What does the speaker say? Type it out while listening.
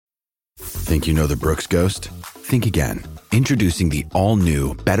Think you know the Brooks Ghost? Think again. Introducing the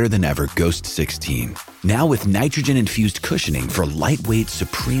all-new, better-than-ever Ghost 16. Now with nitrogen-infused cushioning for lightweight,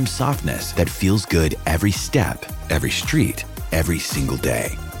 supreme softness that feels good every step, every street, every single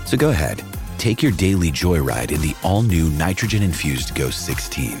day. So go ahead, take your daily joyride in the all-new nitrogen-infused Ghost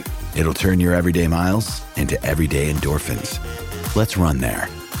 16. It'll turn your everyday miles into everyday endorphins. Let's run there.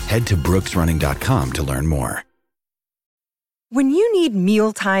 Head to brooksrunning.com to learn more. When you need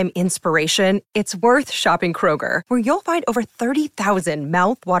mealtime inspiration, it's worth shopping Kroger, where you'll find over 30,000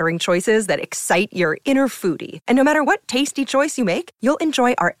 mouth-watering choices that excite your inner foodie. And no matter what tasty choice you make, you'll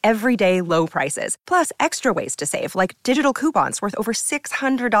enjoy our everyday low prices, plus extra ways to save, like digital coupons worth over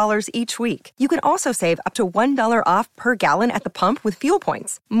 $600 each week. You can also save up to $1 off per gallon at the pump with fuel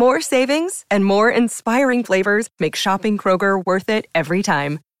points. More savings and more inspiring flavors make shopping Kroger worth it every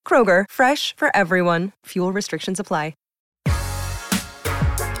time. Kroger, fresh for everyone. Fuel restrictions apply.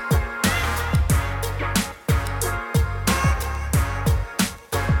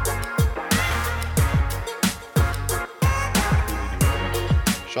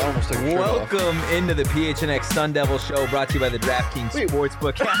 Welcome into the PHNX Sun Devil Show, brought to you by the DraftKings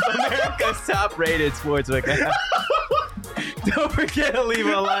Sportsbook app, America's top-rated sportsbook app. Don't forget to leave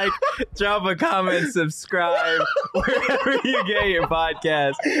a like, drop a comment, subscribe, wherever you get your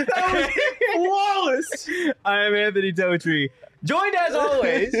podcast. That was flawless. I am Anthony Totri, joined as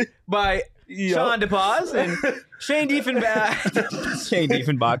always by Sean DePaz and Shane Diefenbach. Shane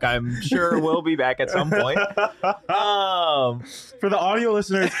Diefenbach, I'm sure, will be back at some point. For the audio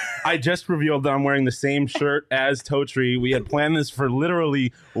listeners, I just revealed that I'm wearing the same shirt as Totri. We had planned this for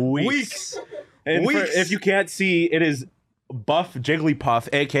literally weeks. And if you can't see, it is Buff Jigglypuff,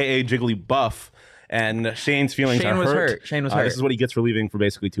 a.k.a. Jigglybuff. And Shane's feelings are hurt. Shane was hurt. This is what he gets for leaving for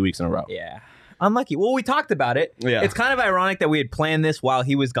basically 2 weeks in a row. Yeah. Unlucky. Well, we talked about it. Yeah. It's kind of ironic that we had planned this while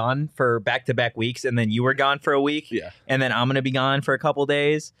he was gone for back-to-back weeks, and then you were gone for a week. Yeah. And then I'm going to be gone for a couple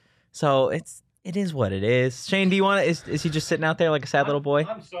days. So it is what it is. Shane, do you want to... Is he just sitting out there like a sad little boy?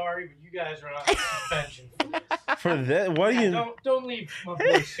 I'm sorry, but you guys are on suspension for this. For that? What do you... Don't leave my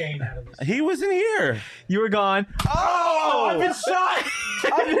boy Shane out of this. He wasn't here. You were gone. Oh! I've been shot!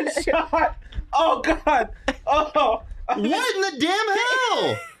 I've been shot! Oh, God! Oh! What in the damn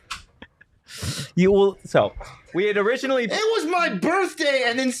hell? You will. So we had originally. It was my birthday,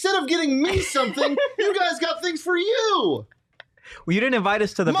 and instead of getting me something, you guys got things for you. Well, you didn't invite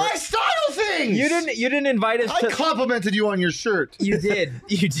us to the my style things. You didn't invite us. I complimented you on your shirt. You did.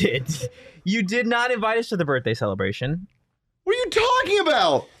 You did. You did not invite us to the birthday celebration. What are you talking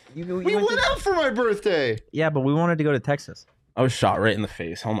about? We went out for my birthday. Yeah, but we wanted to go to Texas. I was shot right in the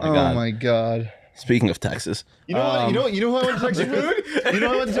face. Oh my God. Oh my God. Speaking of Texas, you know what? You know who I went to Texas with? You know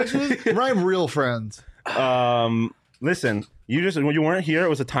who I went to Texas with? I'm real friends. Listen, when you weren't here, it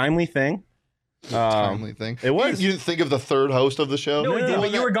was a timely thing. Timely thing. It was. You didn't think of the third host of the show? No, we did.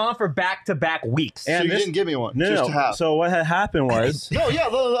 But you were gone for back-to-back weeks. And so you didn't give me one. No, just to have. So what had happened was. No,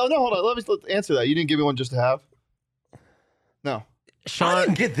 hold on. Let's answer that. You didn't give me one just to have. No. Sean, I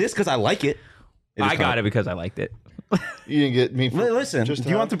didn't get this because I like it. I got it because I liked it. You didn't get me. Listen, do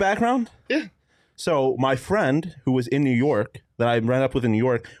you want the background? Yeah. So my friend who was in New York, that I met up with in New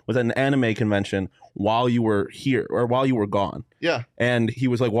York, was at an anime convention while you were here or while you were gone. Yeah. And he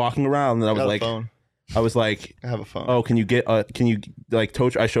was like walking around, and I was like, I have a phone. Oh, can you like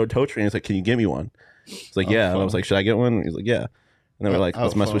Totri? I showed Totri, and he's like, can you get me one? He's like, yeah. And I was like, should I get one? And he's like, yeah. And then we're like,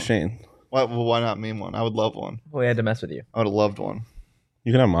 let's mess with Shane. Why not me one? I would love one. We had to mess with you. I would have loved one.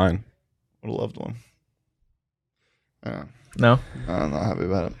 You can have mine. I would have loved one. No? I'm not happy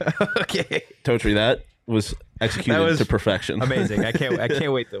about it. Okay. Totri, that was executed to perfection. Amazing. I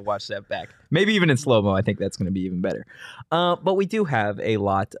can't wait to watch that back. Maybe even in slow-mo. I think that's going to be even better. But we do have a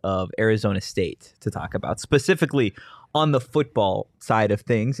lot of Arizona State to talk about, specifically on the football side of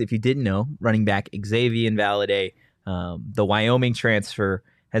things. If you didn't know, running back Xazavian Valladay, the Wyoming transfer,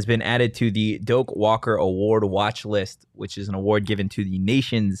 has been added to the Doak Walker Award watch list, which is an award given to the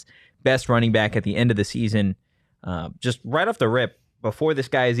nation's best running back at the end of the season. Just right off the rip, before this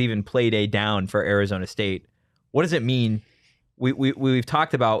guy has even played a down for Arizona State, what does it mean? We've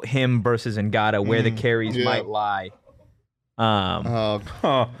talked about him versus Ngata, where the carries might lie.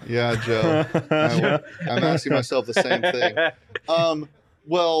 Yeah, Joe. I'm asking myself the same thing.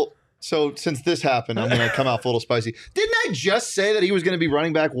 Well, so since this happened, I'm going to come out a little spicy. Didn't I just say that he was going to be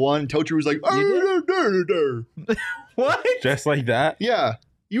running back one? Totri was like, what? Just like that? Yeah.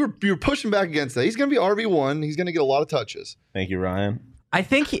 You were pushing back against that. He's going to be RB1. He's going to get a lot of touches. Thank you, Ryan. I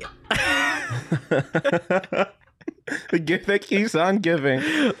think he... The gift that keeps on giving.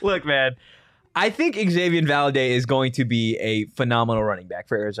 Look, man, I think Xazavian Valladay is going to be a phenomenal running back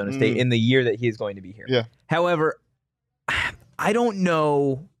for Arizona State in the year that he is going to be here. Yeah. However, I don't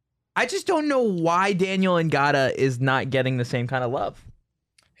know. I just don't know why Daniel Ngata is not getting the same kind of love.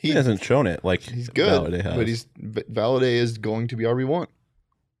 He hasn't shown it like he's good, Valladay has. but Valladay is going to be RB1.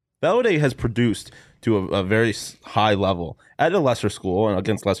 Valladay has produced to a very high level at a lesser school and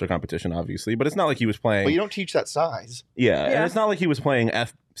against lesser competition, obviously. But it's not like he was playing. But you don't teach that size. Yeah, and it's not like he was playing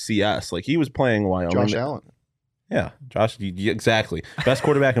FCS. Like he was playing Wyoming. Josh Allen. Yeah, Josh. Exactly. Best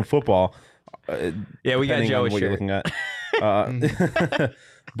quarterback in football. Yeah, we got Joe. What you're looking at.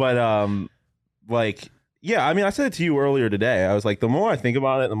 But like. Yeah, I mean, I said it to you earlier today. I was like, the more I think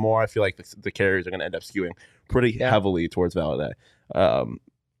about it, the more I feel like the carries are going to end up skewing pretty heavily towards Valladay.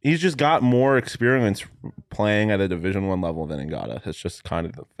 He's just got more experience playing at a Division I level than Ngata. It's just kind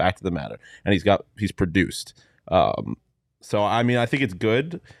of the fact of the matter. And he's produced. So, I mean, I think it's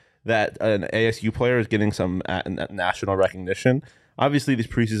good that an ASU player is getting some national recognition. Obviously, these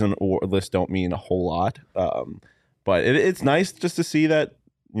preseason lists don't mean a whole lot. But it's nice just to see that.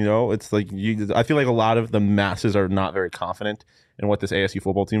 You know, it's like I feel like a lot of the masses are not very confident in what this ASU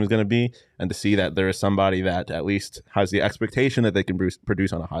football team is going to be, and to see that there is somebody that at least has the expectation that they can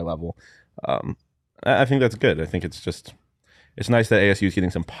produce on a high level, I think that's good. I think it's nice that ASU is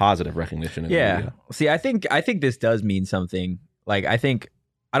getting some positive recognition. In the media. See, I think this does mean something. Like, I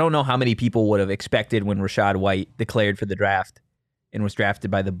don't know how many people would have expected when Rachaad White declared for the draft and was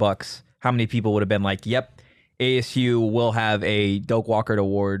drafted by the Bucks. How many people would have been like, "Yep, ASU will have a Doak Walker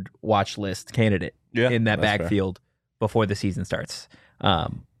Award watch list candidate in that backfield before the season starts."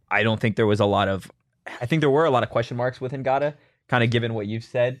 I don't think there was I think there were a lot of question marks with Ngata, kind of given what you've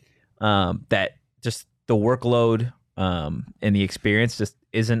said, that just the workload and the experience just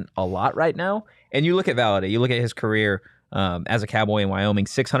isn't a lot right now. And you look at Valladay, you look at his career as a Cowboy in Wyoming,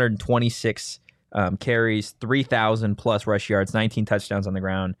 626 carries, 3,000 plus rush yards, 19 touchdowns on the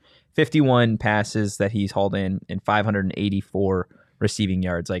ground, 51 passes that he's hauled in, and 584 receiving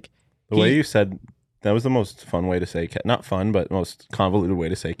yards. Like the way you said, that was the most fun way to say, not fun, but most convoluted way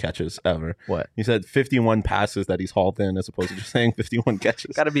to say catches ever. What? You said 51 passes that he's hauled in as opposed to just saying 51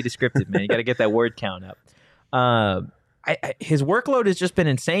 catches. Got to be descriptive, man. You got to get that word count up. His workload has just been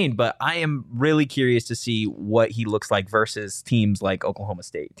insane, but I am really curious to see what he looks like versus teams like Oklahoma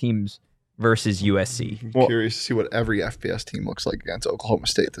State, teams versus USC. I'm curious to see what every FBS team looks like against Oklahoma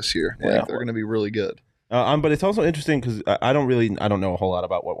State this year. They're going to be really good. But it's also interesting because I don't know a whole lot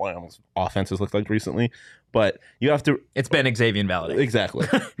about what Wyoming's offenses looked like recently. But you have to. It's been Xazavian Valladay. Exactly.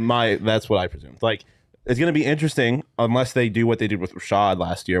 That's what I presumed. Like, it's going to be interesting unless they do what they did with Rachaad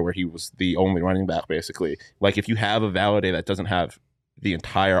last year, where he was the only running back basically. Like, if you have a Valladay that doesn't have the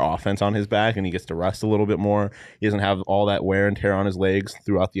entire offense on his back and he gets to rest a little bit more, he doesn't have all that wear and tear on his legs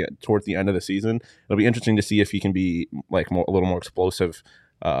towards the end of the season. It'll be interesting to see if he can be like a little more explosive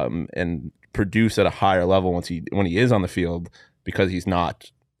and produce at a higher level when he is on the field, because he's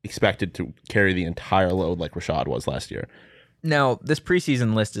not expected to carry the entire load like Rachaad was last year. Now, this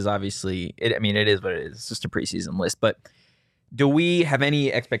preseason list is obviously, it is what it is. It's just a preseason list. But do we have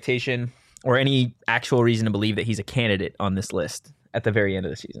any expectation or any actual reason to believe that he's a candidate on this list at the very end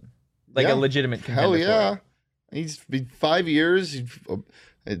of the season? Like a legitimate contender? Hell yeah. He's 5 years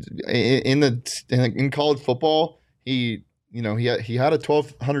in college football. He had a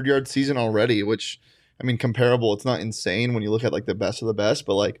 1,200 yard season already, which, I mean, comparable. It's not insane when you look at like the best of the best,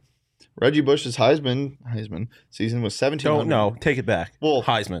 but like Reggie Bush's Heisman season was 1,700. No, take it back. Well,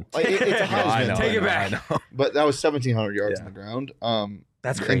 Heisman. It's a Heisman. Take it back. But that was 1,700 yards on the ground.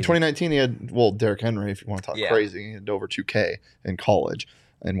 That's crazy. In 2019, he had, Derrick Henry, if you want to talk crazy, he had over 2K in college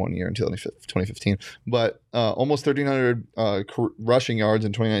in 1 year until 2015. But almost 1,300 rushing yards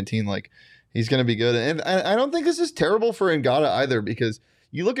in 2019. Like, he's going to be good. And I don't think this is terrible for Ngata either, because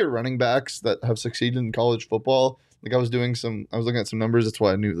you look at running backs that have succeeded in college football. Like, I was looking at some numbers. That's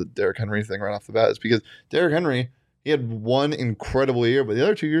why I knew the Derrick Henry thing right off the bat. It's because Derrick Henry, he had one incredible year, but the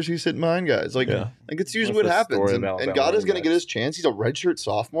other 2 years he's sitting behind guys. Like it's usually what happens. And Ngata's going to get his chance. He's a redshirt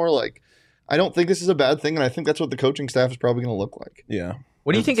sophomore. Like, I don't think this is a bad thing, and I think that's what the coaching staff is probably going to look like. Yeah.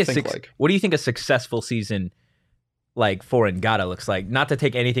 What do you think What do you think a successful season like for Ngata looks like? Not to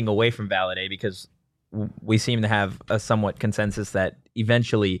take anything away from Valladay, because we seem to have a somewhat consensus that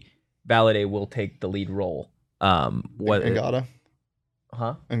eventually Valladay will take the lead role. Ngata?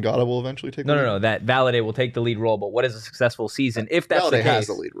 Huh? Ngata will eventually take the lead? No. That Valladay will take the lead role, but what is a successful season if that's Valladay the case? has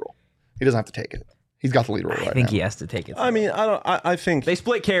the lead role. He doesn't have to take it. He's got the lead role right now. I think he has to take it. I mean, I think they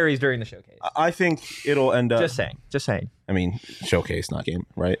split carries during the showcase. I think it'll end up. Just saying. I mean, showcase, not game,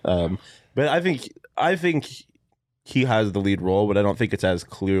 right? But I think he has the lead role, but I don't think it's as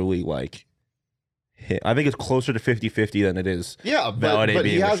clearly like I think it's closer to 50-50 than it is. Yeah, Valladay but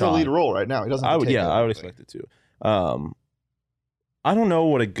being he has a Rashad. lead role right now. He doesn't. I have would, to take yeah, over I would anything. expect it to. I don't know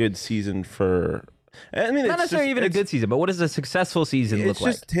what a good season for. I mean, Not necessarily even a good season, but what does a successful season look It's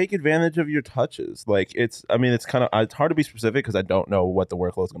like? just take advantage of your touches. Like it's kind of it's hard to be specific because I don't know what the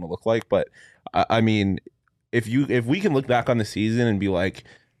workload is going to look like. But I mean, if we can look back on the season and be like,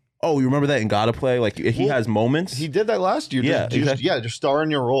 oh, you remember that Ngata play? Like he has moments. He did that last year. Yeah, exactly. Just star in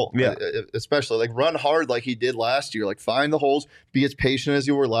your role. Yeah. Especially like run hard like he did last year. Like find the holes, be as patient as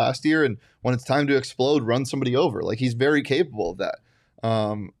you were last year, and when it's time to explode, run somebody over. Like he's very capable of that.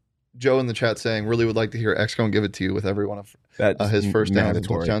 Joe in the chat saying, really would like to hear X go and give it to you with every one of his first downs and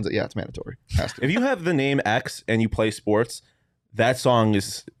touchdowns. Yeah, it's mandatory. Has to. If you have the name X and you play sports, that song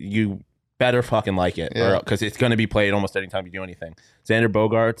is you better fucking like it, because it's going to be played almost anytime you do anything. Xander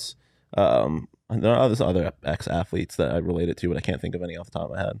Bogaerts, there are other X athletes that I relate it to, but I can't think of any off the top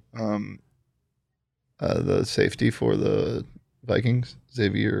of my head. The safety for the Vikings,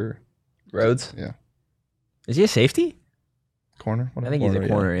 Xavier Rhodes? Yeah. Is he a safety? Corner? I think he's a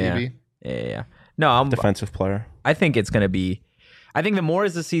corner, yeah. DB? Yeah. No, I'm Defensive player. I think it's going to be I think the more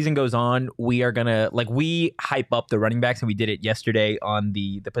as the season goes on, we are going to we hype up the running backs, and we did it yesterday on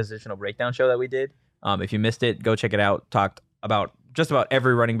the positional breakdown show that we did. If you missed it, go check it out. Talked about just about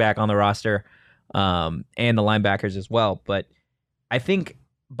every running back on the roster, and the linebackers as well. But I think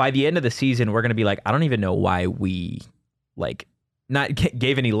by the end of the season, we're going to be like, I don't even know why we not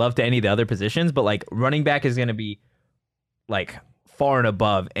gave any love to any of the other positions, but running back is going to be far and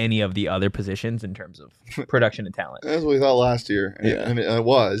above any of the other positions in terms of production and talent. That's what we thought last year. Yeah. I mean, it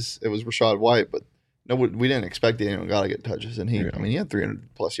was Rashad White, but no, we didn't expect Daniel Ngata to get touches, and he had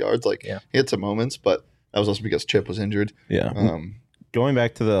 300 plus yards. He had some moments, but that was also because Chip was injured. Yeah. Going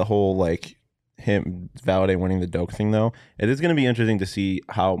back to the whole him Valladay winning the Doak thing, though, it is going to be interesting to see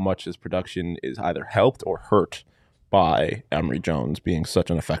how much his production is either helped or hurt by Emory Jones being such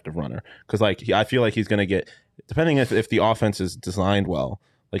an effective runner. Because I feel like he's going to get, depending if the offense is designed well,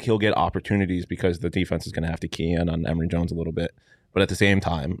 he'll get opportunities because the defense is going to have to key in on Emory Jones a little bit. But at the same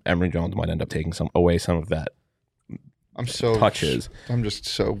time, Emory Jones might end up taking some of that touches. I'm just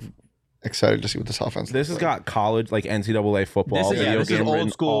so excited to see what this offense This has got college, NCAA football. This is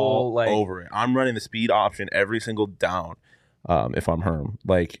old school. All over it. I'm running the speed option every single down if I'm Herm.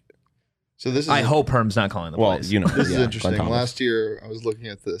 So this is I hope Herm's not calling the plays. This is interesting. Last year, I was looking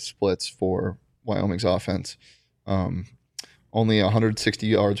at the splits for Wyoming's offense. Only 160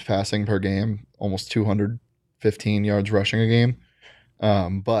 yards passing per game, almost 215 yards rushing a game.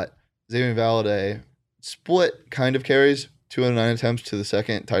 But Xazavian Valladay split kind of carries, 209 attempts to the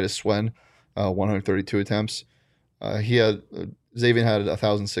second. Titus Swen, 132 attempts. Xavian had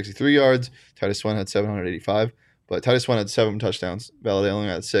 1,063 yards. Titus Swen had 785. But Titus Swen had 7 touchdowns. Valladay only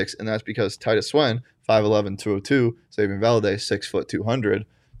had 6. And that's because Titus Swen, 5'11", 202. Xazavian Valladay, 6', 200.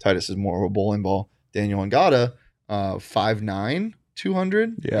 Titus is more of a bowling ball. Daniel Ngata, 5'9",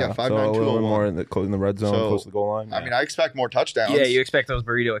 200. Yeah, 5'9", so a little 201. more in the red zone, close to the goal line. I mean, I expect more touchdowns. Yeah, you expect those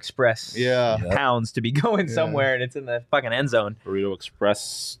Burrito Express pounds to be going somewhere, and it's in the fucking end zone. Burrito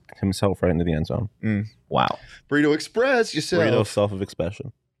Express himself right into the end zone. Wow. Burrito Express, yourself. Burrito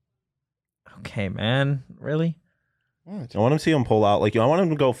self-expression. Okay, man. Really? What? I want to see him pull out. I want him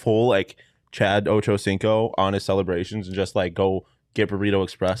to go full Chad Ochocinco on his celebrations and just go get Burrito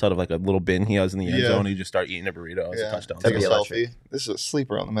Express out of a little bin he has in the end zone. And you just start eating a burrito as a touchdown. Take a electric. selfie. This is a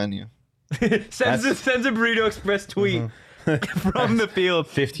sleeper on the menu. sends a Burrito Express tweet from the field.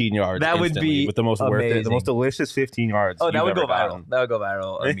 15 yards. That would be with the most worth it, the amazing. most delicious 15 yards. Oh, that would go viral. Gotten. That would go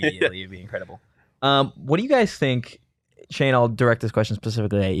viral immediately. It'd be incredible. What do you guys think? Shane, I'll direct this question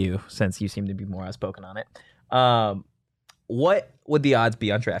specifically at you since you seem to be more outspoken on it. What would the odds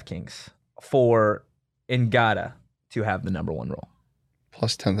be on DraftKings for Ngata to have the number 1 role?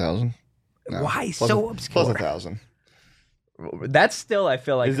 Plus 10,000. No. Why Plus so obscure? Plus 1,000. That's still, I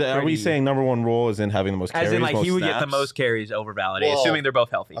feel like. Are we saying number 1 role is in having the most carries? As in, most he would snaps? get the most carries over Valladay, Well, assuming they're both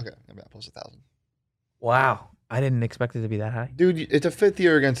healthy. Okay, plus 1,000. Wow. I didn't expect it to be that high. Dude, it's a 5th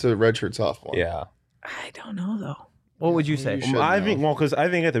year against a redshirt sophomore. Yeah. I don't know, though. What would you say? You should I know. think because I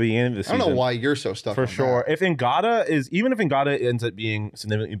think at the beginning of the season, I don't know why you're so stuck for on sure. that. If Ngata ends up being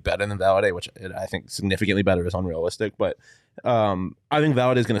significantly better than Valladay, which I think significantly better is unrealistic, but I think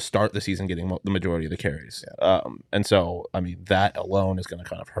Valladay is going to start the season getting the majority of the carries, and so I mean that alone is going to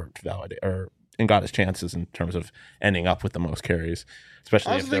kind of hurt Valladay or Ngata's chances in terms of ending up with the most carries,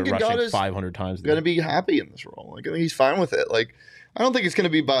 especially if they're rushing 500 times. Going to be happy in this role. I think he's fine with it. I don't think it's going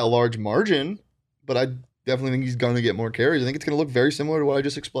to be by a large margin, but I definitely think he's going to get more carries. I think it's going to look very similar to what I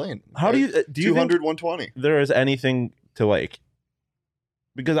just explained. How do you 200, 120. There is anything to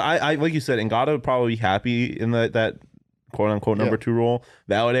because I like you said, Ngata would probably be happy in that quote unquote number 2 role.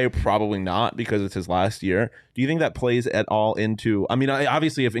 Valladay probably not because it's his last year. Do you think that plays at all into? I mean,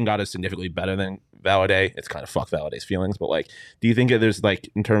 obviously, if Ngata is significantly better than Valladay, it's kind of fuck Valladay's feelings. But like, do you think that there's like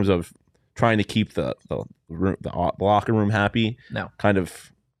in terms of trying to keep the locker room happy? No, kind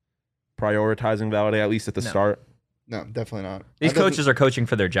of prioritizing Valladay at least at the start. No, definitely not. These coaches are coaching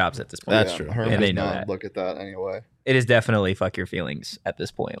for their jobs at this point. That's true. Herm and they does know not that. look at that anyway. It is definitely fuck your feelings at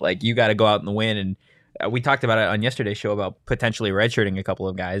this point. Like, you got to go out and win. And we talked about it on yesterday's show about potentially redshirting a couple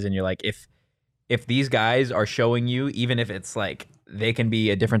of guys. And you're like, if these guys are showing you, even if it's like they can be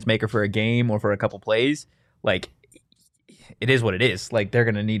a difference maker for a game or for a couple plays, like, it is what it is. Like, they're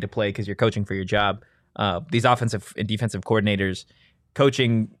going to need to play because you're coaching for your job. These offensive and defensive coordinators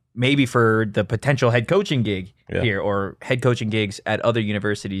coaching maybe for the potential head coaching gig here or head coaching gigs at other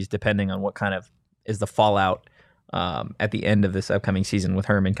universities, depending on what kind of is the fallout at the end of this upcoming season with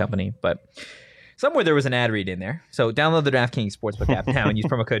Herm and company. But somewhere there was an ad read in there. So download the DraftKings Sportsbook app now and use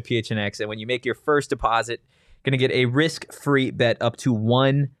promo code PHNX. And when you make your first deposit, going to get a risk-free bet up to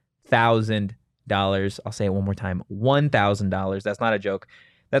 $1,000. I'll say it one more time, $1,000. That's not a joke.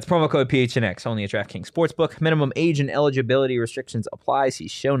 That's promo code PHNX, only at DraftKings Sportsbook. Minimum age and eligibility restrictions apply. See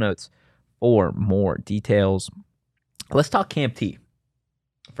show notes for more details. Let's talk Camp T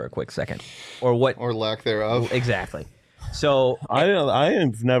for a quick second. Or lack thereof. Exactly. So I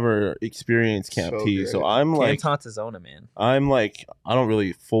have never experienced Camp T, good. so I'm like Camp Tantazona, man. I'm like I don't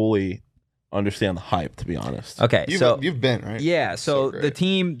really fully understand the hype, to be honest. Okay, You've been, right? Yeah, so the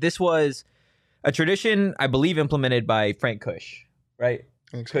team, this was a tradition, I believe, implemented by Frank Kush, right?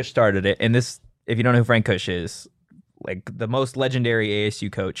 Kush started it, and this, if you don't know who Frank Kush is, like the most legendary ASU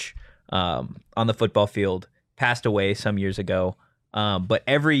coach on the football field, passed away some years ago. But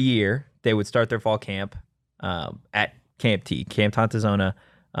every year they would start their fall camp at Camp T, Camp Tantazona,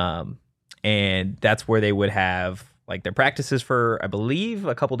 and that's where they would have like their practices for, I believe,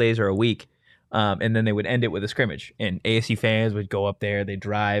 a couple days or a week, and then they would end it with a scrimmage. And ASU fans would go up there, they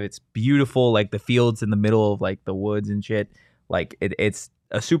drive. It's beautiful, like the fields in the middle of like the woods and shit. Like it's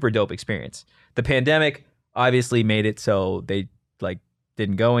a super dope experience. The pandemic obviously made it so they like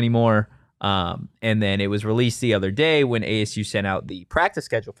didn't go anymore. And then it was released the other day when ASU sent out the practice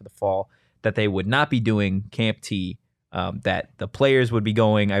schedule for the fall that they would not be doing Camp T, that the players would be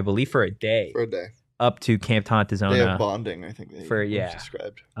going, I believe, for a day up to Camp Tantazona. They have bonding, I think.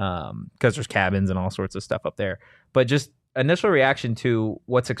 Described. Because there's cabins and all sorts of stuff up there. But just initial reaction to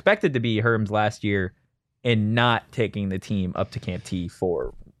what's expected to be Herm's last year and not taking the team up to Camp T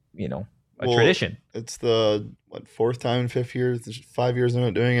for, a tradition. It's the fourth time in 5 years. There's 5 years they're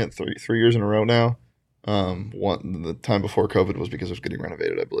not doing it. Three years in a row now. The time before COVID was because it was getting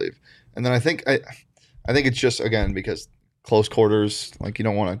renovated, I believe. And then I think it's just again because close quarters. Like you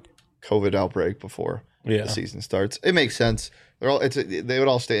don't want a COVID outbreak before the season starts. It makes sense. They would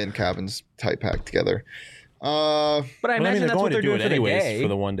all stay in cabins, tight packed together. But I imagine that's what they're doing for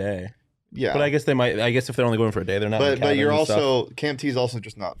the one day. Yeah, but I guess they might. I guess if they're only going for a day, they're not. But you're also Camp T is also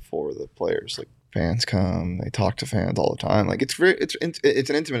just not for the players. Like fans come, they talk to fans all the time. Like it's an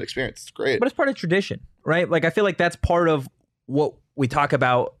intimate experience. It's great. But it's part of tradition, right? Like I feel like that's part of what we talk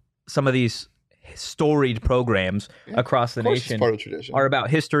about. Some of these storied programs across the nation part of tradition. Are about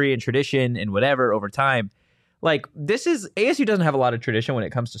history and tradition and whatever over time. Like ASU doesn't have a lot of tradition when it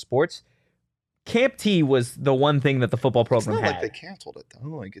comes to sports. Camp T was the one thing that the football program it's not had. Like they canceled it though.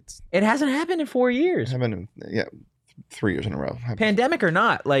 Like it hasn't happened in 4 years. It happened in 3 years in a row. Pandemic or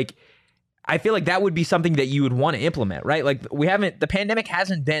not, like I feel like that would be something that you would want to implement, right? Like the pandemic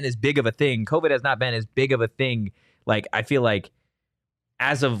hasn't been as big of a thing. COVID has not been as big of a thing. Like I feel like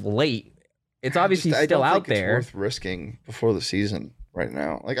as of late, it's obviously still out there. It's worth risking before the season right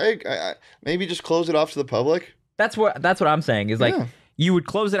now. Like I maybe just close it off to the public. That's what I'm saying is like you would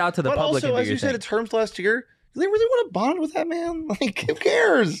close it out to the public. Also, as you said, it's Herm's last year. Do they really want to bond with that man? Like, who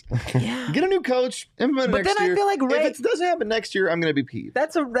cares? Yeah. Get a new coach. Implement but next then year. I feel like Ray, if it doesn't happen next year, I'm going to be peeved.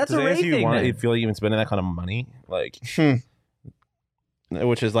 That's a Ray thing. You feel like even spending that kind of money, like,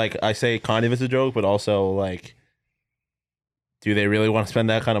 which is like I say, kind of as a joke, but also like, do they really want to spend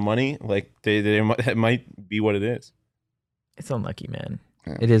that kind of money? Like, it might be what it is. It's unlucky, man.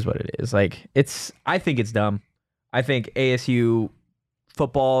 Yeah. It is what it is. Like, I think it's dumb. I think ASU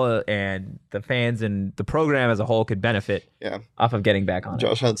football and the fans and the program as a whole could benefit off of getting back on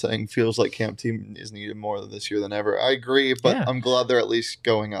Josh Hunt saying feels like Camp Team is needed more this year than ever. I agree, but I'm glad they're at least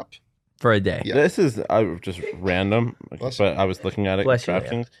going up for a day. Yeah. This is just random, but I was looking at it.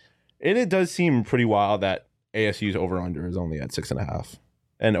 DraftKings. It does seem pretty wild that ASU's over-under is only at 6.5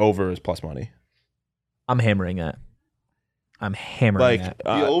 and over is plus money. I'm hammering that. I'm hammering that.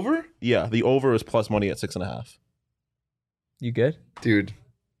 The over? Yeah, the over is plus money at 6.5. You good? Dude,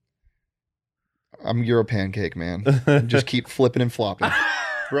 you're a pancake, man. Just keep flipping and flopping.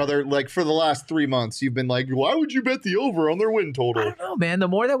 Brother, like for the last 3 months, you've been like, why would you bet the over on their win I total? don't know, man. The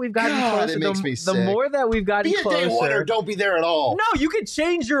more that we've gotten God, closer, it makes me the sick. more that we've gotten Be a closer. day one or don't be there at all. No, you can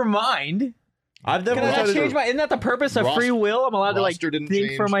change your mind. I've never Can I decided change my? Isn't that the purpose of free will? I'm allowed to like Roster think didn't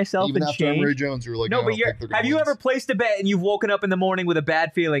change. for myself Even and after Emory change. Jones, you were like, No, I but don't think they're gonna have you win. ever placed a bet and you've woken up in the morning with a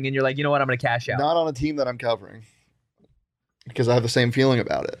bad feeling and you're like, you know what, I'm going to cash out? Not on a team that I'm covering. Because I have the same feeling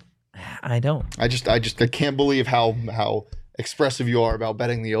about it. I don't. I can't believe how expressive you are about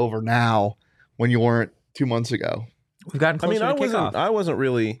betting the over now when you weren't 2 months ago. We've gotten closer to kickoff. I wasn't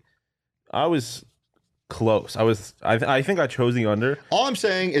really. I was close. I think I chose the under. All I'm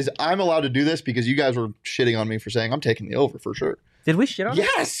saying is I'm allowed to do this because you guys were shitting on me for saying I'm taking the over for sure. Did we shit on it?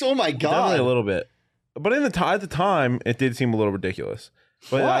 Yes. Oh my god. Definitely a little bit. But at the time, it did seem a little ridiculous.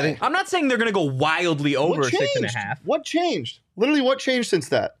 But Why? I think I'm not saying they're going to go wildly over What 6.5. changed? What changed? Literally, what changed since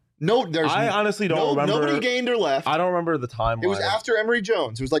that? No, I honestly don't remember. Nobody gained or left. I don't remember the timeline. It was after Emory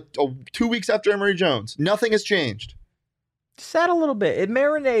Jones. It was like 2 weeks after Emory Jones. Nothing has changed. Sat a little bit. It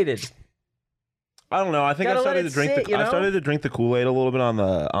marinated. I don't know. I think Gotta I let started it to drink. sit, you know? I started to drink the Kool-Aid a little bit on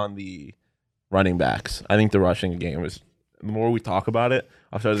the running backs. I think the rushing game was. The more we talk about it,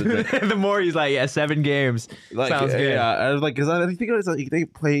 I started to think, The more he's like, yeah, 7 games. like, Sounds good. Yeah, I was like, because I think it was like they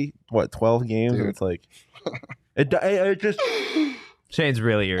play 12 games, Dude. and it's like it just. Shane's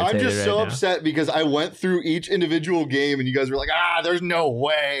really irritated. I'm just right so now. upset because I went through each individual game and you guys were like, there's no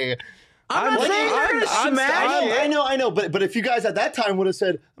way. I'm not saying they're going to smash it. I know, but if you guys at that time would have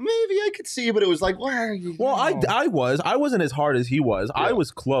said, maybe I could see, but it was like, why are you? Well, I wasn't as hard as he was. Yeah. I was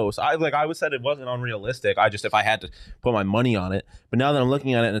close. I said it wasn't unrealistic. If I had to put my money on it, but now that I'm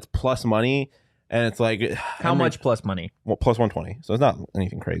looking at it and it's plus money, and it's like How much plus money? Well, plus 120. So it's not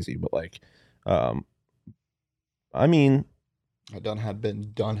anything crazy, but like, I mean, I done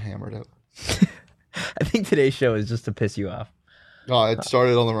hammered out. I think today's show is just to piss you off. Oh, it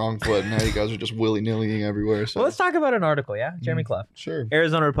started on the wrong foot. Now you guys are just willy-nillying everywhere. So Well, let's talk about an article, yeah? Jeremy Clough. sure.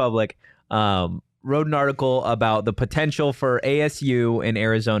 Arizona Republic wrote an article about the potential for ASU and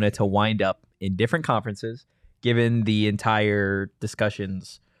Arizona to wind up in different conferences, given the entire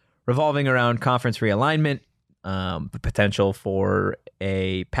discussions revolving around conference realignment. The potential for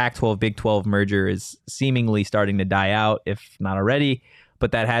a Pac-12 Big 12 merger is seemingly starting to die out, if not already,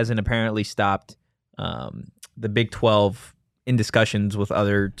 but that hasn't apparently stopped the Big 12 in discussions with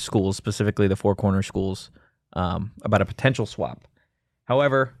other schools, specifically the Four Corner schools, about a potential swap.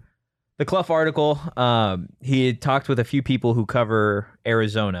 However, the Clough article, he had talked with a few people who cover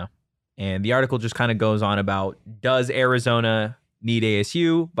Arizona, and the article just kind of goes on about, does Arizona need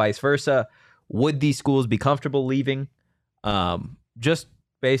ASU, vice versa? Would these schools be comfortable leaving? Just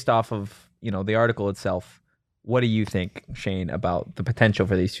based off of, the article itself, what do you think, Shane, about the potential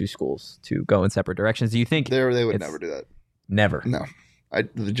for these two schools to go in separate directions? Do you think They would it's- never do that. Never? No, I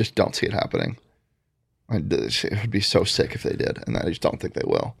just don't see it happening. It would be so sick if they did, and I just don't think they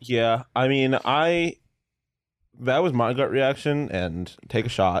will. yeah. I mean, that was my gut reaction, and take a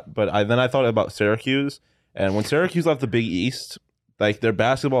shot. But then I thought about Syracuse, and when Syracuse left the Big East, like their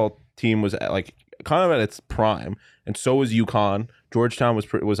basketball team was like kind of at its prime, and so was UConn. Georgetown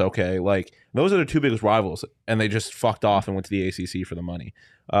was okay. Like those are the two biggest rivals, and they just fucked off and went to the ACC for the money.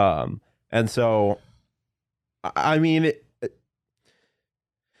 And so, I mean,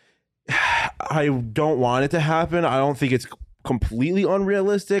 I don't want it to happen. I don't think it's completely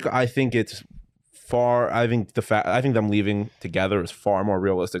unrealistic. I think it's far. I think them leaving together is far more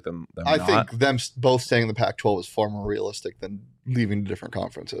realistic than I not. think them both staying in the Pac-12 is far more realistic than leaving to different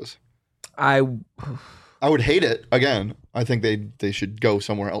conferences. I would hate it. Again, I think they should go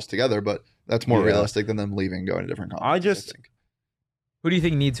somewhere else together, but that's more Yeah. realistic than them leaving, going to different conferences. I think. Who do you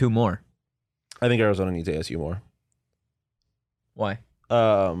think needs who more? I think Arizona needs ASU more. Why?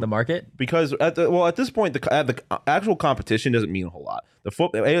 The market? Because at this point, the actual competition doesn't mean a whole lot.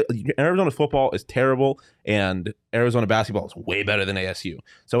 Arizona football is terrible, and Arizona basketball is way better than ASU.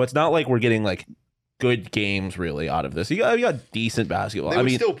 So it's not like we're getting like good games really out of this. You got decent basketball. They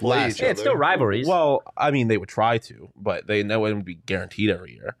would still play last- each Yeah, it's still rivalries. Well, I mean, they would try to, but they know it would be guaranteed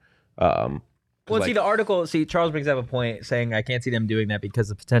every year. Well, see, the article, Charles brings up a point saying I can't see them doing that because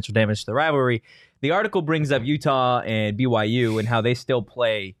of potential damage to the rivalry. The article brings up Utah and BYU and how they still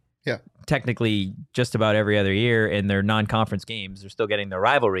play technically just about every other year in their non-conference games. They're still getting their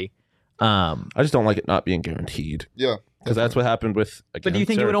rivalry. I just don't like it not being guaranteed. Yeah. Because that's what happened with. But do you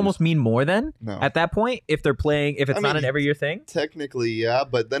think it would almost mean more then No. at that point if they're playing, if it's I not mean, an every year thing? Technically, yeah,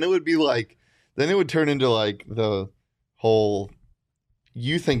 but then it would be like, then it would turn into like the whole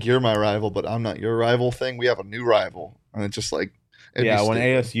you think you're my rival, but I'm not your rival thing. We have a new rival. And it's just like when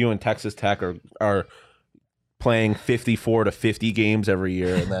ASU and Texas Tech are playing 54 to 50 games every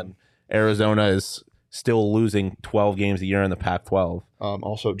year, and then Arizona is still losing 12 games a year in the Pac-12.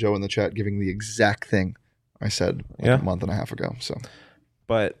 Also, Joe in the chat giving the exact thing I said a month and a half ago. So,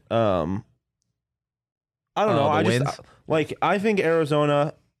 but I don't know. I think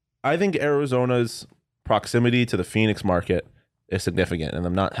Arizona's proximity to the Phoenix market is significant, and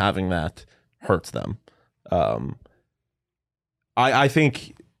them not having that hurts them. I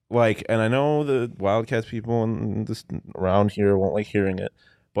think and I know the Wildcats people and this around here won't like hearing it,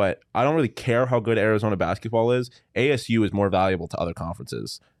 but I don't really care how good Arizona basketball is. ASU is more valuable to other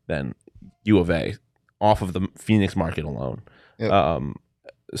conferences than U of A off of the Phoenix market alone. Yep.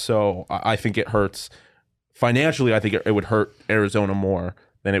 So I think it hurts financially. I think it would hurt Arizona more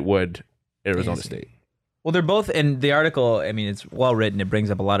than it would Arizona State. Well, they're both in the article. I mean, it's well written. It brings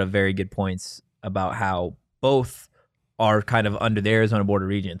up a lot of very good points about how both are kind of under the Arizona Board of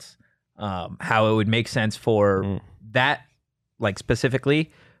Regents. How it would make sense for that, like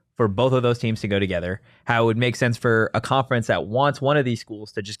specifically for both of those teams to go together. How it would make sense for a conference that wants one of these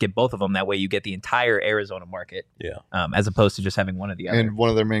schools to just get both of them. That way you get the entire Arizona market. Yeah. As opposed to just having one of the other. And one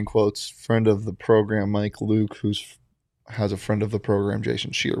of their main quotes, friend of the program, Mike Luke, has a friend of the program,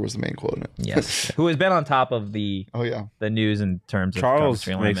 Jason Shear, was the main quote in it. Yes. Who has been on top of the news in terms of Charles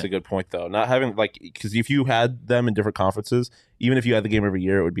makes a good point, though. Not having, because if you had them in different conferences, even if you had the game every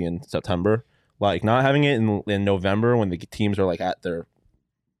year, it would be in September. Like, not having it in November when the teams are, at their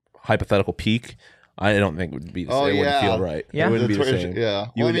hypothetical peak, I don't think would be the same. It wouldn't feel right. Yeah. It wouldn't be the same. Yeah.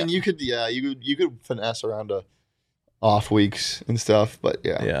 You could finesse around off weeks and stuff, but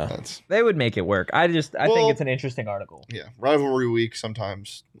they would make it work. I think it's an interesting article. Yeah, rivalry week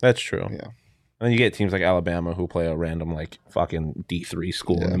sometimes. That's true. Yeah, and then you get teams like Alabama who play a random fucking D3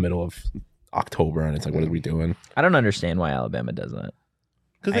 school in the middle of October, and it's like, what are we doing? I don't understand why Alabama does that.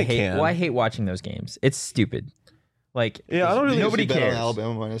 Because they can. Well, I hate watching those games. It's stupid. I don't really. Nobody cares.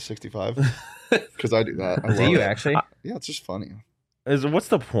 Alabama minus 65 because I do that. Do you actually? Yeah, it's just funny. What's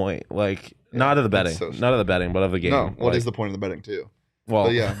the point? Not of the betting, not of the betting, but of the game. No, what is the point of the betting too? Well,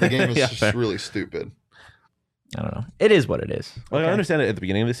 but the game is just really stupid. I don't know. It is what it is. I understand it at the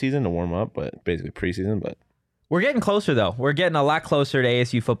beginning of the season to warm up, but basically preseason. But we're getting closer though. We're getting a lot closer to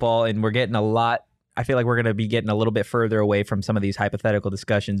ASU football, and we're getting a lot. I feel like we're going to be getting a little bit further away from some of these hypothetical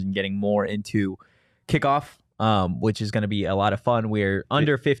discussions and getting more into kickoff. Which is going to be a lot of fun. We're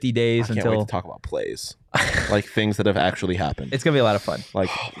under 50 days I can't wait to talk about plays, things that have actually happened. It's going to be a lot of fun.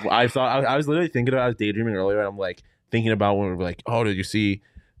 I was literally thinking about, I was daydreaming earlier, and I'm thinking about when we were oh, did you see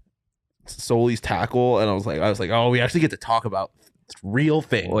Soli's tackle? And I was like, oh, we actually get to talk about real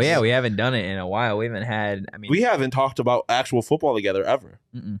things. Well, yeah, we haven't done it in a while. We haven't had. We haven't talked about actual football together ever.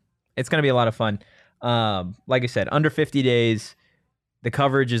 It's going to be a lot of fun. Like I said, under 50 days. The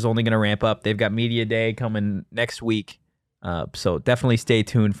coverage is only going to ramp up. They've got Media Day coming next week. So definitely stay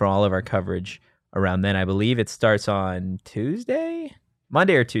tuned for all of our coverage around then. I believe it starts on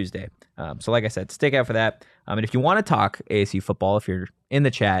Monday or Tuesday. So like I said, stick out for that. And if you want to talk ASU football, if you're in the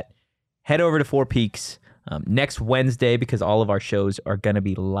chat, head over to Four Peaks next Wednesday because all of our shows are going to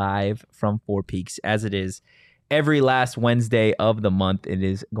be live from Four Peaks as it is every last Wednesday of the month. It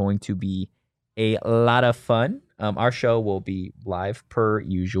is going to be a lot of fun. Our show will be live per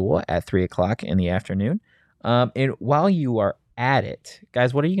usual at 3:00 in the afternoon. And while you are at it,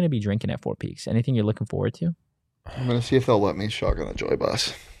 guys, what are you going to be drinking at Four Peaks? Anything you're looking forward to? I'm going to see if they'll let me shotgun a Joy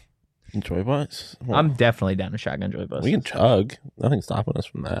Bus. Joy Bus? Well, I'm definitely down to shotgun Joy Bus. We can chug. Nothing's stopping us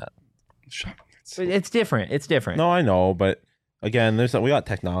from that. But it's different. It's different. No, I know, but again, we got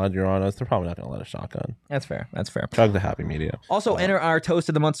technology on us. They're probably not going to let us shotgun. That's fair. Chug the happy medium. Also, enter our Toast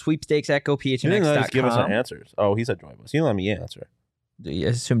of the Month sweepstakes at GoPHNX.com. You didn't give us our answers. Oh, he said Joy Bus. You didn't let me answer. I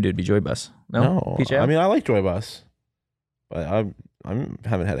assumed it would be Joy Bus. No. I mean, I like Joy Bus, but I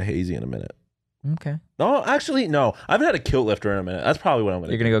haven't had a hazy in a minute. Okay. No, actually, no. I haven't had a kilt lifter in a minute. That's probably what I'm going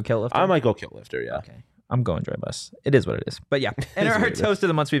to do. You're going to go kilt lifter? I might go kilt lifter, yeah. Okay. I'm going Joy Bus. It is what it is. But yeah, enter our Toast of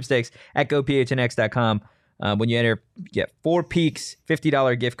the Month sweepstakes at GoPHNX.com. When you enter, you get 4 Peaks,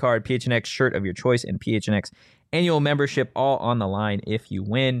 $50 gift card, PHNX shirt of your choice, and PHNX annual membership all on the line if you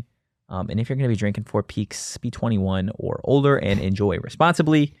win. And if you're going to be drinking 4 Peaks, be 21 or older and enjoy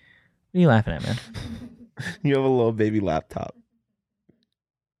responsibly. What are you laughing at, man? You have a little baby laptop.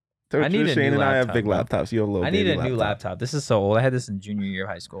 I need a Shane new and I laptop, have big laptops. You have a little. I need a new laptop. This is so old. I had this in junior year of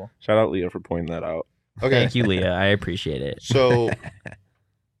high school. Shout out Leah for pointing that out. Okay. Thank you, Leah. I appreciate it. So,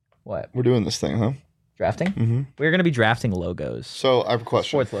 what? We're doing this thing, huh? Drafting? Mm-hmm. We're going to be drafting logos. So I have a question.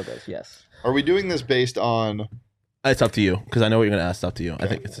 Sports logos, yes. Are we doing this based on It's up to you because I know what you're gonna ask. It's up to you. I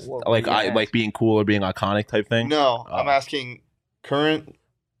think it's like being cool or being iconic type thing. No, I'm asking current,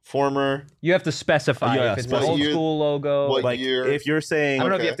 former. You have to specify if it's an old school logo. What like year? if you're saying, I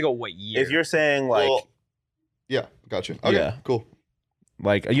don't know if you have to go what year. if you're saying like, yeah, gotcha. Okay, Yeah. cool.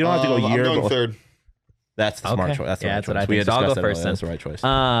 like you don't have to go year. I'm going but third. That's the smart Okay. choice. That's the Yeah, right that's what choice. I We think. had So I'll go discussed that first earlier. then. That's the right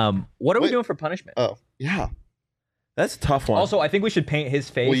choice. What are we Wait. doing for punishment? Oh, yeah. That's a tough one. Also, I think we should paint his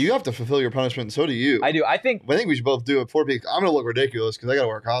face. Well, you have to fulfill your punishment, and so do you. I do. I think we should both do it before because I'm gonna look ridiculous because I gotta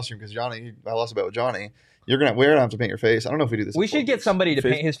wear a costume because Johnny. I lost a bet with Johnny. We're gonna have to paint your face. I don't know if we do this. we should get somebody to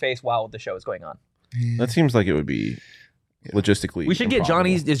Face- paint his face while the show is going on. that seems like it would be logistically. We should get improbable.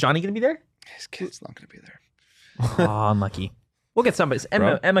 Johnny's. Is Johnny going to be there? His kid's not gonna be there. Oh, unlucky. We'll get somebody.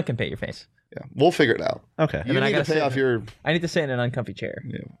 Emma can paint your face. Yeah, we'll figure it out. Okay. You then I need to gotta pay sit off in your. I need to sit in an uncomfy chair.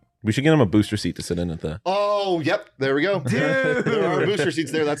 Yeah. We should get him a booster seat to sit in at the. Oh, yep. There we go. Dude, there are booster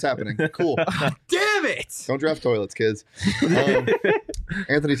seats there. That's happening. Cool. Damn it! Don't draft toilets, kids.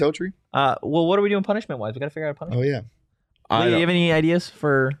 Anthony Totri. Well, what are we doing punishment wise? We got to figure out a punishment. Oh yeah. I Do you don't- have any ideas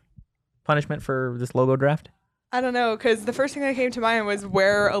for punishment for this logo draft? I don't know, because the first thing that came to mind was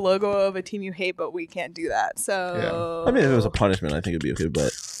wear a logo of a team you hate, but we can't do that. So I mean, if it was a punishment, I think it'd be okay,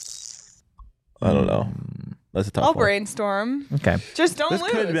 but I don't know. That's a tough I'll one. brainstorm. Okay. Just don't This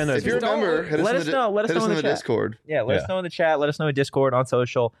lose. could have been a- If you Just don't remember, lose. hit us Let in us the, know. Let us hit know us in in the the chat. Discord. Yeah, let us know in the chat. Let us know in Discord, on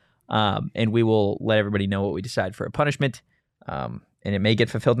social, and we will let everybody know what we decide for a punishment. And it may get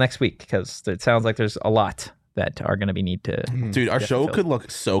fulfilled next week because it sounds like there's a lot that are going to be need to. Dude, our get show fulfilled. could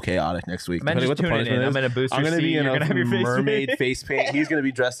look so chaotic next week. Imagine Depending just what the tuning in. punishment I'm is. in a booster I'm gonna seat. be in You're a gonna have your face mermaid paint. face paint. He's gonna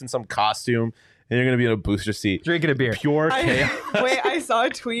be dressed in some costume, and you're gonna be in a booster seat. Drinking a beer. Pure chaos. I saw a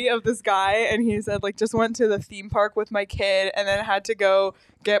tweet of this guy, and he said, like, just went to the theme park with my kid, and then had to go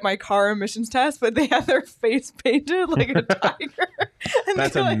get my car emissions test, but they had their face painted like a tiger. And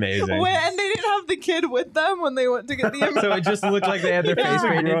That's they, like, amazing. and they didn't have the kid with them when they went to get the So it just looked like they had their Yeah. face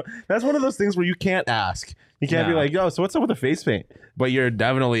painted. That's one of those things where you can't ask. You can't be No. like, "Yo, so what's up with the face paint?" But you're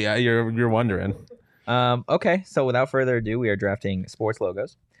definitely you're wondering. Okay, so without further ado, we are drafting sports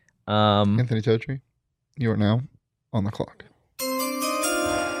logos. Anthony Totri, you are now on the clock.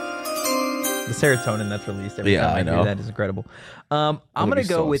 The serotonin that's released every Yeah, time I I hear know. that is incredible. I'm gonna gonna be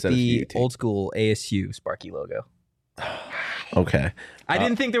go so with upset if you the take- old school ASU Sparky logo. Okay, I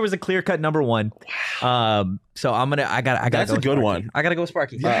didn't think there was a clear cut number one. So I'm gonna. I got. That's go a with good Sparky. one. I gotta go with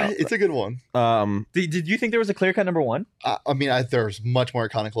Sparky. Yeah, it's a good one. Did you think there was a clear cut number one? I mean, there's much more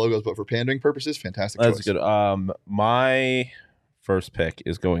iconic logos, but for pandering purposes, fantastic That's choice. good. My first pick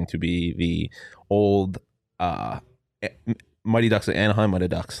is going to be the old Mighty Ducks, Anaheim Mighty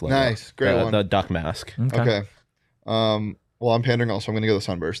Ducks logo. Nice, great one. The duck mask. Okay. Well, I'm pandering also. I'm going to go the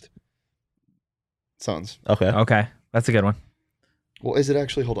Sunburst. Suns. Okay. Okay, that's a good one. Well, is it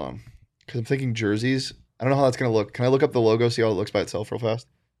actually? Hold on. Because I'm thinking jerseys. I don't know how that's going to look. Can I look up the logo, see how it looks by itself real fast?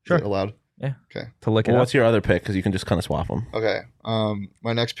 Sure. Is it allowed? Yeah. Okay. To look it Well, up. what's your other pick? Because you can just kind of swap them. Okay.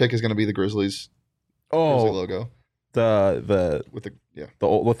 My next pick is going to be the Grizzlies Grizzly Oh, logo the with the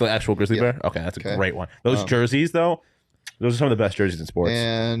with the actual grizzly Yeah. bear. Okay, that's a Okay. great one. Those Um, jerseys, though, those are some of the best jerseys in sports.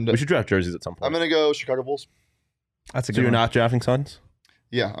 and We should draft jerseys at some point. I'm going to go Chicago Bulls. That's a So good you're one. not drafting Suns?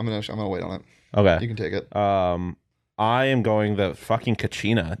 Yeah, I'm gonna wait on it. Okay. You can take it. I am going the fucking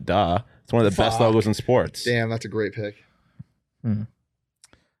Kachina. Duh. It's one of the best Fuck. logos in sports. Damn, that's a great pick. Give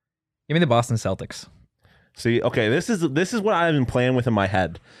me the Boston Celtics. See, okay, this is what I've been playing with in my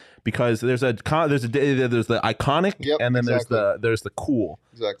head because there's the iconic Yep, and then exactly. there's the cool.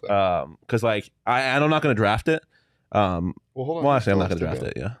 Exactly. Because like I'm not going to draft it. Well, hold on. Well, actually, I'm Still not going to has draft go.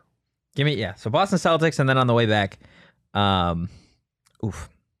 it. Yeah. Give me So Boston Celtics, and then on the way back,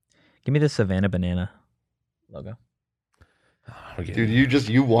 give me the Savannah Banana logo. Dude,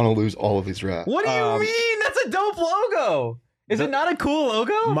 you want to lose all of these drafts. What do you mean? That's a dope logo. Is it not a cool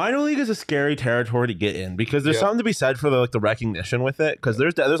logo? Minor league is a scary territory to get in because there's Yeah. something to be said for the recognition with it. Because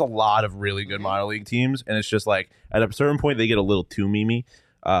there's a lot of really good minor league teams, and it's just like at a certain point they get a little too memey.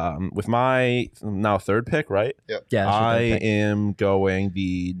 With my now third pick, right? Yep. Yeah, that's your I third pick. am going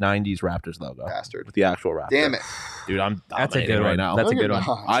the '90s Raptors logo Bastard. with the actual Raptor. Damn it. dude! I'm That's a dominating good right one. now. That's a No, good you're one.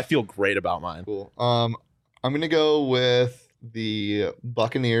 not. I feel great about mine. Cool. I'm gonna go with the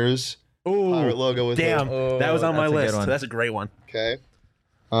Buccaneers pirate logo with Damn, Oh, that was on my that's a good list. one. That's a great one. Okay.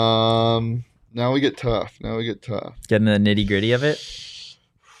 Now we get tough. Getting the nitty gritty of it.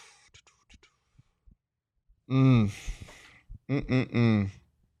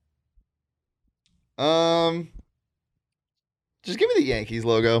 Just give me the Yankees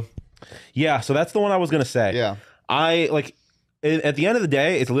logo. Yeah, so that's the one I was gonna say. Yeah. I like. At the end of the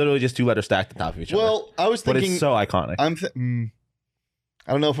day, it's literally just two letters stacked on top of each other. Well, I was But thinking. it's so iconic.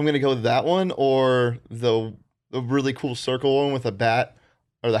 I don't know if I'm gonna go with that one or the the really cool circle one with a bat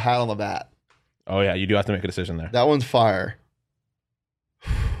or the hat on the bat. Oh yeah, you do have to make a decision there. That one's fire.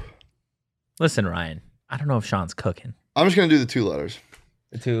 Listen, Ryan, I don't know if Sean's cooking. I'm just gonna do the 2 letters.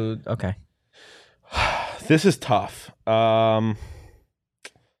 Okay. This is tough.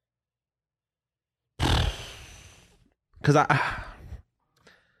 Because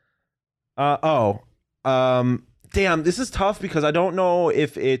damn, this is tough because I don't know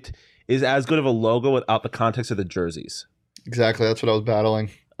if it is as good of a logo without the context of the jerseys. Exactly, that's what I was battling.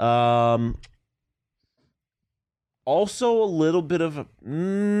 Also a little bit of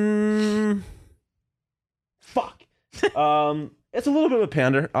fuck. It's a little bit of a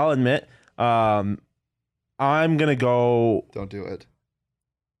pander, I'll admit. I'm gonna go. Don't do it.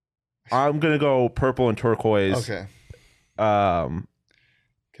 I'm gonna go purple and turquoise. Okay.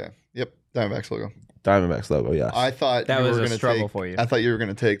 Okay. Yep. Diamondbacks logo. Diamondbacks logo. Yes. I thought That you was were a gonna struggle take, for you. I thought you were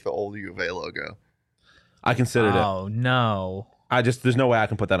gonna take the old U of A logo. I considered it. Oh no. There's no way I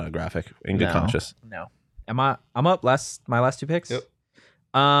can put that on a graphic in good conscience. No. I'm up. My last 2 picks. Yep.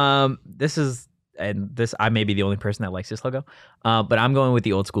 I may be the only person that likes this logo. But I'm going with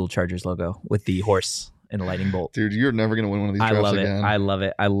the old school Chargers logo with the horse and the lightning bolt. Dude, you're never gonna win one of these I drafts love it. again. I love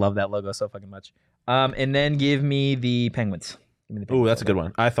it. I love that logo so fucking much. And then give me the Penguins. Give me the Ooh, Penguins that's a logo. good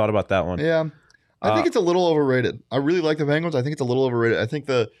one. I thought about that one. Yeah. I think it's a little overrated. I really like the Penguins. I think it's a little overrated. I think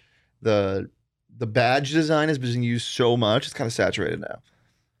the badge design has been used so much, it's kind of saturated now.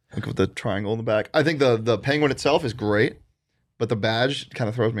 Like with the triangle in the back. I think the Penguin itself is great, but the badge kind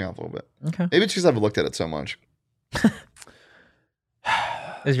of throws me off a little bit. Okay. Maybe it's because I've looked at it so much.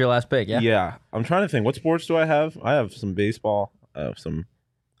 This is your last pick, yeah? Yeah. I'm trying to think. What sports do I have? I have some baseball. I have some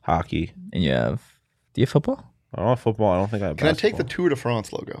hockey. And you have... Do you have football? I don't have football. I don't think I have Can I take the basketball. Tour de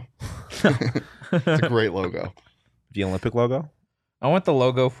France logo? It's a great logo. The Olympic logo? I want the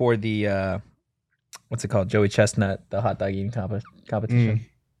logo for the... what's it called? Joey Chestnut, the hot dog eating competition.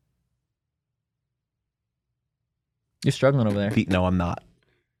 You're struggling over there. No, I'm not.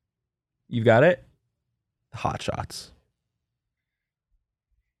 You got it? Hot shots.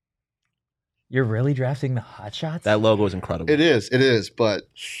 You're really drafting the hot shots? That logo is incredible. It is, but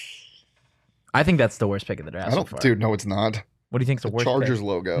I think that's the worst pick of the draft I so don't, far. dude, no, it's not. What do you think's the The worst Chargers pick?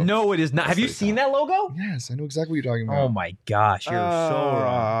 logo. No, it is not. Have you seen that logo? Yes, I know exactly what you're talking Oh about. my gosh, you're so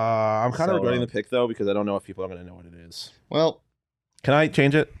wrong. I'm kind of So regretting wrong. the pick, though, because I don't know if people are going to know what it is. Well, Can I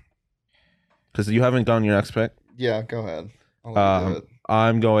change it? Because you haven't done your next pick. yeah, go ahead. I'll let you do it.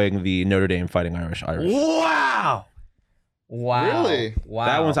 I'm going the Notre Dame Fighting Irish. Wow. Wow. Really? Wow.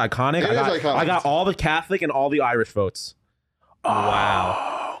 That one's iconic. It I is got, iconic. I got all the Catholic and all the Irish votes.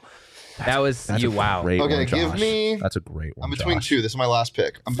 Wow. That was That's you. a Wow. great Okay, one, give Josh. me- That's a great one. I'm between Josh. 2. This is my last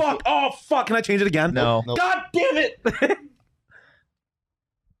pick. Fuck! Oh fuck! Can I change it again? No. Nope. God damn it!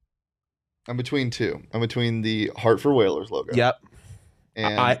 I'm between 2. I'm between the Hartford Whalers logo. Yep.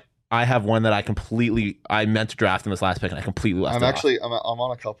 And I have one that I meant to draft in this last pick and I completely left I'm it actually I'm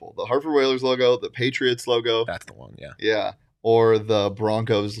on a couple. The Hartford Whalers logo, the Patriots logo, off. That's the one. Yeah. yeah, or the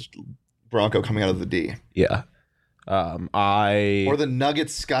Bronco coming out of the D, Yeah. or the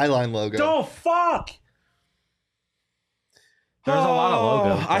Nuggets skyline logo. Oh fuck! There's a lot of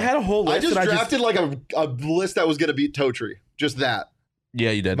logos. I had a whole list. I just and drafted like a list that was gonna beat Totri. Just that.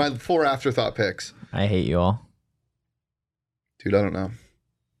 Yeah, you did. My 4 afterthought picks. I hate you all. Dude, I don't know.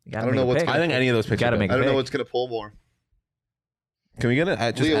 You gotta I don't make know a what's pick. I think any of those picks. gotta are make good. I don't know pick. what's gonna pull more. Can we get an?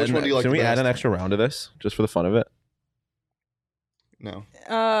 Just Leah, add which an- one do you like Can the we add best? an extra round to this just for the fun of it? No.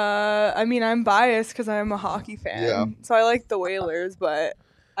 I mean, I'm biased because I'm a hockey fan. Yeah. So I like the Whalers, but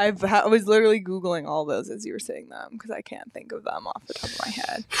I was literally Googling all those as you were saying them because I can't think of them off the top of my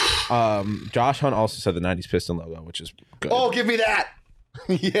head. Josh Hunt also said the '90s Piston logo, which is good. Oh, give me that.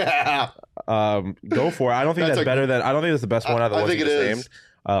 Yeah. Go for it. I don't think That's that's a- better than. I don't think that's the best one out of the I ones think you it just is. named.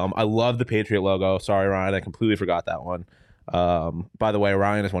 I love the Patriot logo. Sorry, Ryan, I completely forgot that one. By the way,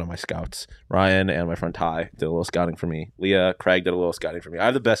 Ryan is one of my scouts. Ryan and my friend Ty did a little scouting for me. Leah, Craig did a little scouting for me. I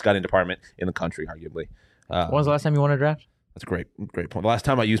have the best scouting department in the country, arguably. When was the last time you won a draft? That's a great point. The last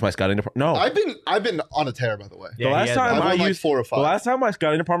time I used my scouting department, no, I've been on a tear, by the way. the last time I've I won like used 4 or 5. the last time my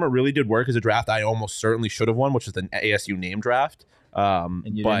scouting department really did work is a draft I almost certainly should have won, which is the ASU name draft.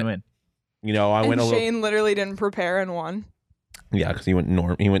 And you but, didn't win. You know, I And went a little. Shane literally didn't prepare and won. Yeah, because he went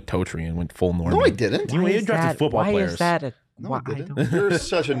Totri and went full Norm. No, I didn't. You drafted that, football why players. Is that a, No, why, I didn't. You're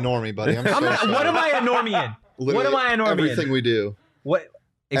such a normie, buddy. I'm so I'm not, sorry. what am I a normie in? What Literally am I a normie Everything in? we do. What?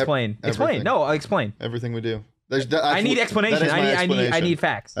 Explain. Explain. everything. No, explain. Everything we do. I need explanation. I need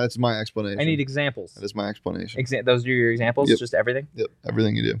facts. That's my explanation. I need examples. That is my explanation. Those are your examples? Yep. Just everything? Yep.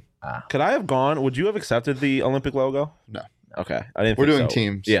 Everything you do. Could I have gone? Would you have accepted the Olympic logo? No. Okay, I didn't. We're think doing so.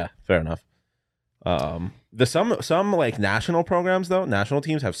 teams. Yeah, fair enough. The some like national programs though, national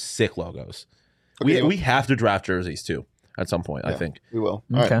teams have sick logos. Okay, We have to draft jerseys too at some point. I think we will.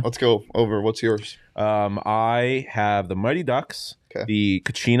 All Okay. right, let's go over. What's yours? I have the Mighty Ducks, Okay. the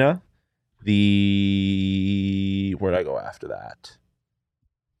Kachina, where'd I go after that?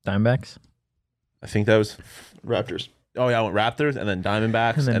 Diamondbacks. I think that was Raptors. oh yeah, I went Raptors and then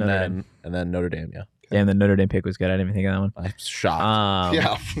Diamondbacks And then and Notre then Dame. and then Notre Dame. Yeah, Damn, the Notre Dame pick was good. I didn't even think of that one. I'm shocked.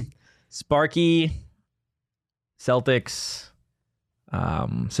 Yeah. Sparky, Celtics,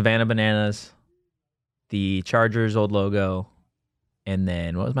 Savannah Bananas, the Chargers old logo, and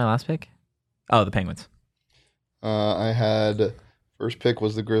then what was my last pick? Oh, the Penguins. I had first pick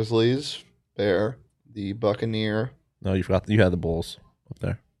was the Grizzlies, Bear, the Buccaneer. No, you forgot. You had the Bulls up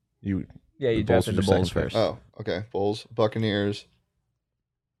there. You Yeah, you drafted the Bulls first. Oh, okay. Bulls, Buccaneers.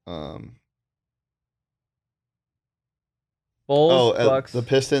 Bulls, Bucks. The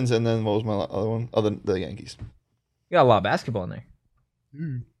Pistons, and then what was my other one? The Yankees. You got a lot of basketball in there.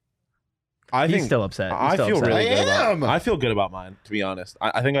 I He's think still upset. I He's still feel upset. really I good am! about. I feel good about mine. To be honest,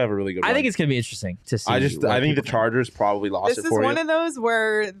 I think I have a really good. I one. think it's gonna be interesting to see. I what think the people Chargers probably lost This it is for one you. of those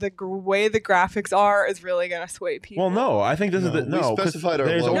where the way the graphics are is really gonna sway people. Well, no, I think this is the No, we 'cause specified our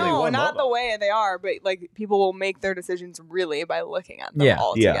there's logo. only No, one not logo. the way they are, but like people will make their decisions really by looking at them Yeah.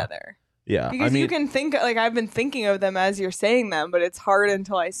 all Yeah. together. Yeah, Because I mean, you can think like I've been thinking of them as you're saying them, but it's hard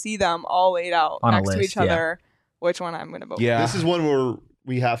until I see them all laid out On a next to list, each other. Which one I'm gonna vote? for. yeah. This is one where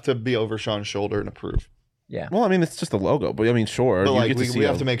we have to be over Sean's shoulder and approve. Yeah. Well, I mean, it's just a logo, but I mean, sure. But you like get to see we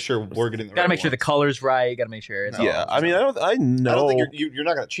have them. to make sure we're getting the Got to right make sure the one. color's right. Got to make sure it's No. Yeah, I mean, I know. I don't think you're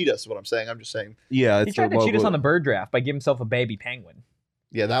not going to cheat us. Is what I'm saying. I'm just saying. Yeah, He it's tried the to cheat us logo. on the bird draft by giving himself a baby penguin.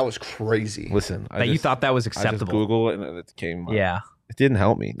 Yeah, that was crazy. Listen, That you thought that was I just acceptable. Google it and it came. up. Yeah. It didn't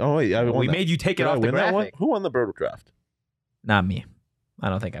help me. Oh wait, I won We that. made you take it Did I off the win that one? graphic. Who won the bird draft? Not me. I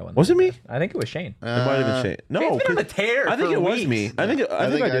don't think I won. Was the it me? draft. I think it was Shane. It might have been Shane. No, Shane's been on the 'cause tear. I think for it was weeks. me. I think I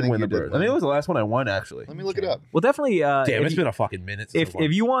did win the you did bird. I win. think it was the last one I won actually. Let me look it up. Well, definitely. Damn, if it's you, been a fucking minute. if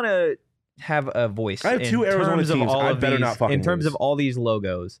you want to have a voice, I have two in Arizona terms of teams. all I of better these, not fucking in terms lose. of all these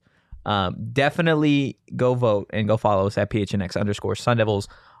logos, definitely go vote and go follow us at PHNX_Sun Devils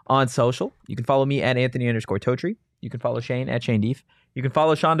on social. You can follow me at Anthony_Totri. You can follow Shane at Shane Deef. You can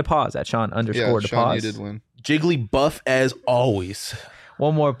follow Sean DePause at Sean_DePause. Sean, you did win. Jiggly buff as always.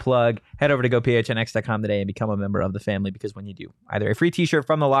 One more plug. Head over to gophnx.com today and become a member of the family, because when you do, either a free t-shirt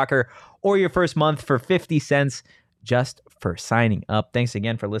from the locker or your first month for 50 cents just for signing up. Thanks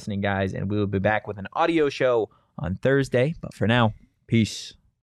again for listening, guys, and we will be back with an audio show on Thursday. But for now, peace.